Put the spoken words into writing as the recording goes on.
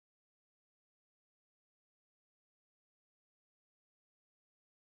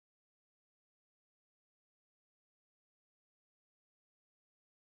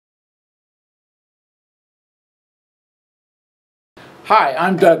Hi,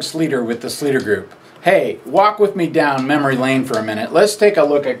 I'm Doug Sleeter with the Sleeter Group. Hey, walk with me down memory lane for a minute. Let's take a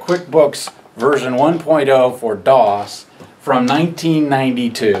look at QuickBooks version 1.0 for DOS from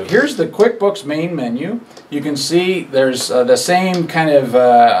 1992. Here's the QuickBooks main menu. You can see there's the same kind of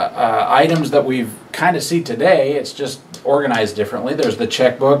items that we've kind of see today. It's just organized differently. There's the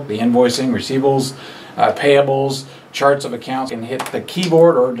checkbook, the invoicing, receivables, payables, charts of accounts. You can hit the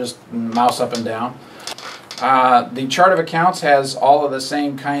keyboard or just mouse up and down. The chart of accounts has all of the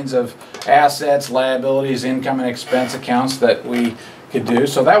same kinds of assets, liabilities, income and expense accounts that we could do.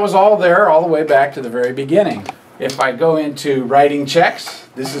 So that was all there all the way back to the very beginning. If I go into writing checks,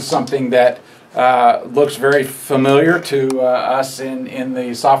 this is something that looks very familiar to us in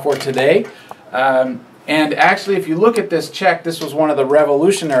the software today. And actually, if you look at this check, this was one of the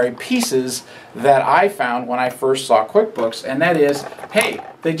revolutionary pieces that I found when I first saw QuickBooks, and that is, hey,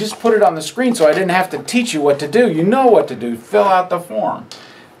 they just put it on the screen so I didn't have to teach you what to do. You know what to do. Fill out the form.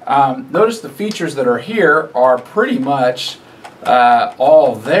 Notice the features that are here are pretty much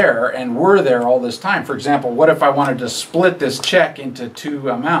all there and were there all this time. For example, what if I wanted to split this check into two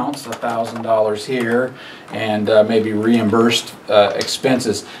amounts, $1,000 here and maybe reimbursed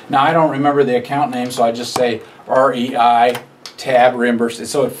expenses. Now I don't remember the account name, so I just say REI tab reimbursed,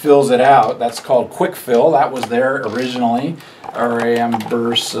 so it fills it out. That's called quick fill. That was there originally.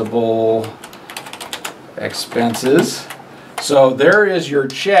 Reimbursable expenses. So there is your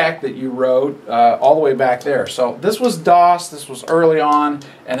check that you wrote all the way back there. So this was DOS, this was early on,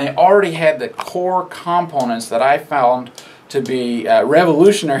 and they already had the core components that I found to be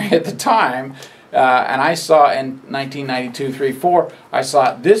revolutionary at the time. And I saw in 1992, 3, 4, I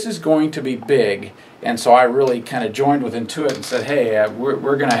saw this is going to be big. And so I really kind of joined with Intuit and said, hey,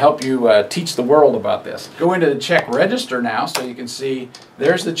 we're going to help you teach the world about this. Go into the check register now so you can see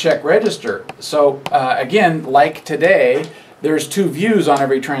there's the check register. So again, like today, there's two views on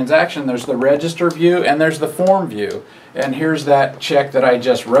every transaction. There's the register view and there's the form view. And here's that check that I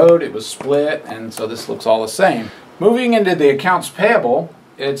just wrote. It was split, and so this looks all the same. Moving into the accounts payable,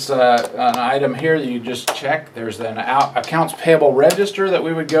 it's an item here that you just check. There's an accounts payable register that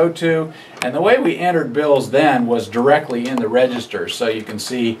we would go to, and the way we entered bills then was directly in the register. So you can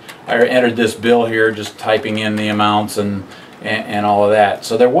see I entered this bill here, just typing in the amounts and all of that.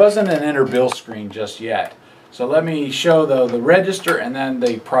 So there wasn't an enter bill screen just yet. So let me show though the register, and then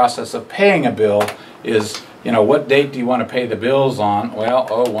the process of paying a bill is, you know, what date do you want to pay the bills on? Well,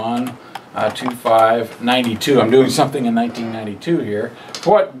 01/25/92. I'm doing something in 1992 here.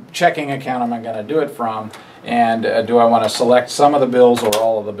 What checking account am I going to do it from? And do I want to select some of the bills or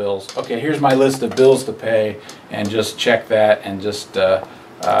all of the bills? Okay, here's my list of bills to pay, and just check that and just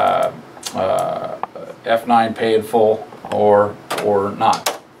F9 pay in full or not.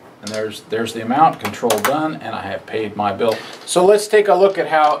 And there's the amount, control done, and I have paid my bill. So let's take a look at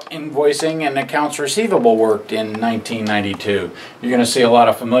how invoicing and accounts receivable worked in 1992. You're going to see a lot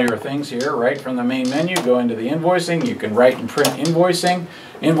of familiar things here, right from the main menu. Go into the invoicing. You can write and print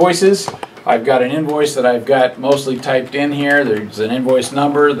invoices. I've got an invoice that I've got mostly typed in here. There's an invoice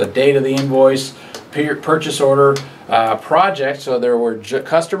number, the date of the invoice, purchase order, project. So there were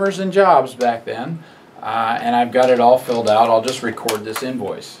customers and jobs back then. And I've got it all filled out. I'll just record this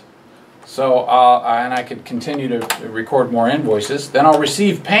invoice. So, and I could continue to record more invoices. Then I'll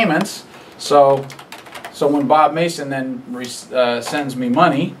receive payments. So when Bob Mason then sends me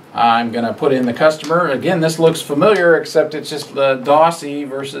money, I'm going to put in the customer. Again, this looks familiar, except it's just the DOS-y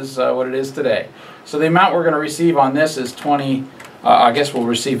versus what it is today. So the amount we're going to receive on this is 20. I guess we'll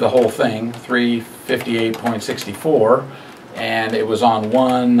receive the whole thing, 358.64, and it was on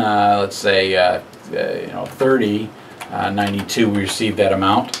one. Let's say 30/92. We received that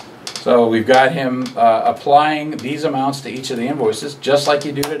amount. So we've got him applying these amounts to each of the invoices, just like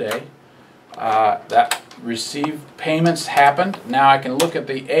you do today. That received payments happened. Now I can look at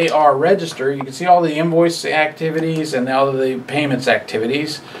the AR register. You can see all the invoice activities and all of the payments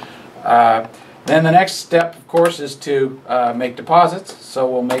activities. Then the next step, of course, is to make deposits. So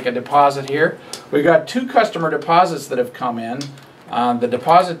we'll make a deposit here. We've got two customer deposits that have come in. The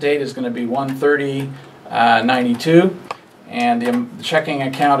deposit date is going to be 1/30/92. And the checking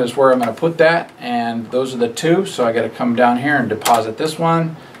account is where I'm going to put that, and those are the two. So I got to come down here and deposit this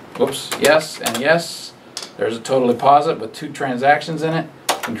one. Whoops, yes and yes. There's a total deposit with two transactions in it.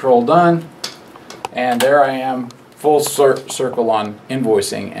 Control done, and there I am, full circle on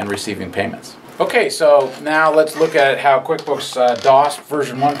invoicing and receiving payments. Okay, so now let's look at how QuickBooks DOS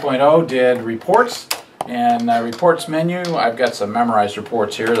version 1.0 did reports. In the reports menu, I've got some memorized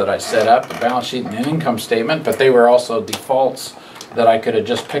reports here that I set up, the balance sheet and an income statement, but they were also defaults that I could have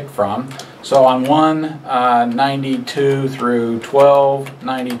just picked from. So on 192 through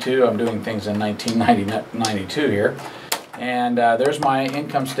 1292, I'm doing things in 1992 here. And there's my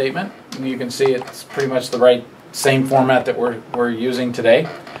income statement. And you can see it's pretty much the same format that we're using today.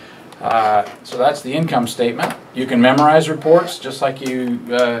 So that's the income statement. You can memorize reports just like you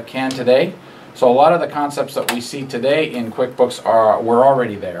can today. So a lot of the concepts that we see today in QuickBooks were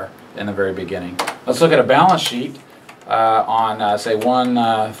already there in the very beginning. Let's look at a balance sheet on say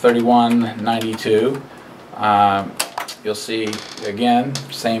 131.92. You'll see again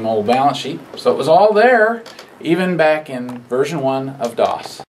same old balance sheet. So it was all there even back in version 1 of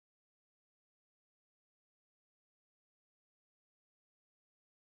DOS.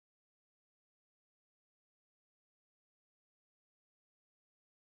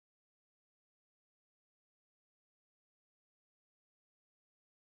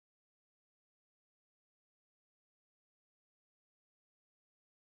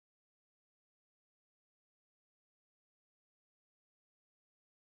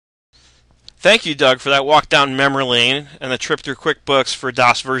 Thank you, Doug, for that walk down memory lane and the trip through QuickBooks for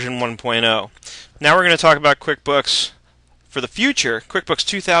DOS version 1.0. Now we're going to talk about QuickBooks for the future, QuickBooks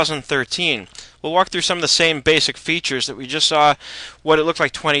 2013. We'll walk through some of the same basic features that we just saw what it looked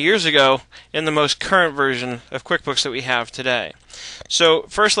like 20 years ago in the most current version of QuickBooks that we have today. So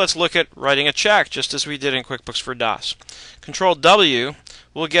first let's look at writing a check, just as we did in QuickBooks for DOS. Control W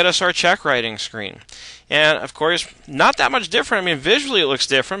will get us our check writing screen. And of course, not that much different. I mean, visually it looks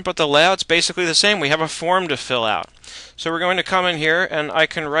different, but the layout's basically the same. We have a form to fill out. So we're going to come in here and I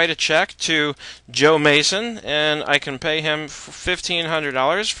can write a check to Joe Mason and I can pay him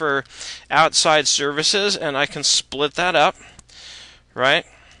 $1,500 for outside services, and I can split that up, right?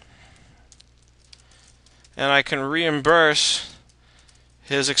 And I can reimburse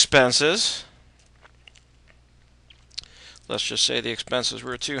his expenses. Let's just say the expenses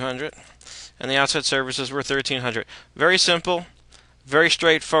were $200 and the outside services were $1,300. Very simple, very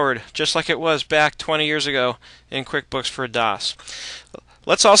straightforward, just like it was back 20 years ago in QuickBooks for DOS.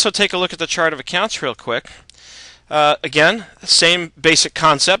 Let's also take a look at the chart of accounts real quick. Again, same basic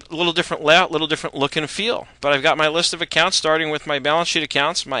concept, a little different layout, a little different look and feel. But I've got my list of accounts starting with my balance sheet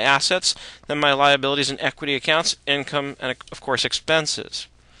accounts, my assets, then my liabilities and equity accounts, income, and of course expenses.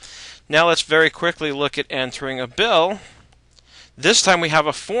 Now let's very quickly look at entering a bill. This time we have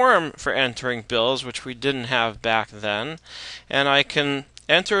a form for entering bills, which we didn't have back then. And I can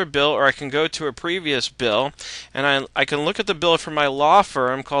enter a bill, or I can go to a previous bill, and I can look at the bill for my law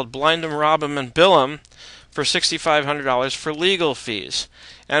firm called Blindham, Robham & Billham for $6,500 for legal fees.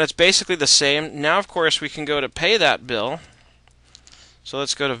 And it's basically the same. Now, of course, we can go to pay that bill. So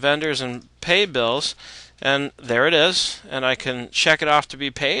let's go to Vendors and Pay Bills. And there it is. And I can check it off to be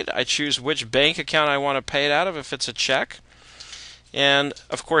paid. I choose which bank account I want to pay it out of if it's a check. And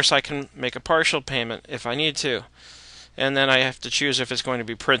of course I can make a partial payment if I need to. And then I have to choose if it's going to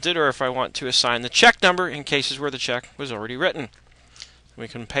be printed or if I want to assign the check number in cases where the check was already written. We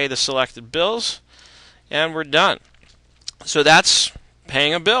can pay the selected bills and we're done. So that's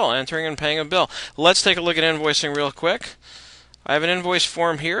paying a bill, entering and paying a bill. Let's take a look at invoicing real quick. I have an invoice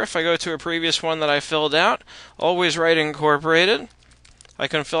form here. If I go to a previous one that I filled out, always write incorporated. I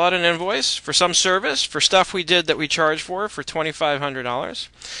can fill out an invoice for some service, for stuff we did that we charged for $2,500.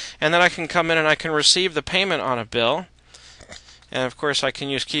 And then I can come in and I can receive the payment on a bill. And of course I can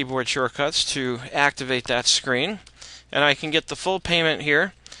use keyboard shortcuts to activate that screen. And I can get the full payment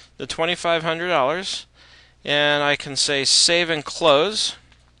here, the $2,500. And I can say save and close.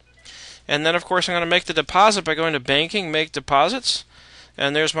 And then of course I'm going to make the deposit by going to banking, make deposits.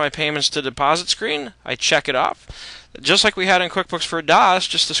 And there's my payments to deposit screen. I check it off. Just like we had in QuickBooks for DOS,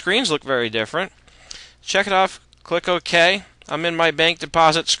 just the screens look very different. Check it off, click OK. I'm in my bank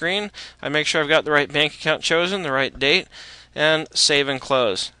deposit screen. I make sure I've got the right bank account chosen, the right date, and save and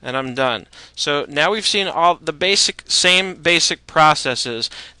close, and I'm done. So now we've seen all the same basic processes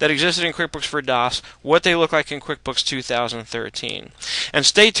that existed in QuickBooks for DOS, what they look like in QuickBooks 2013. And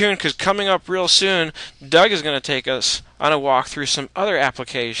stay tuned, because coming up real soon, Doug is going to take us on a walk through some other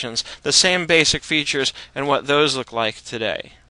applications, the same basic features, and what those look like today.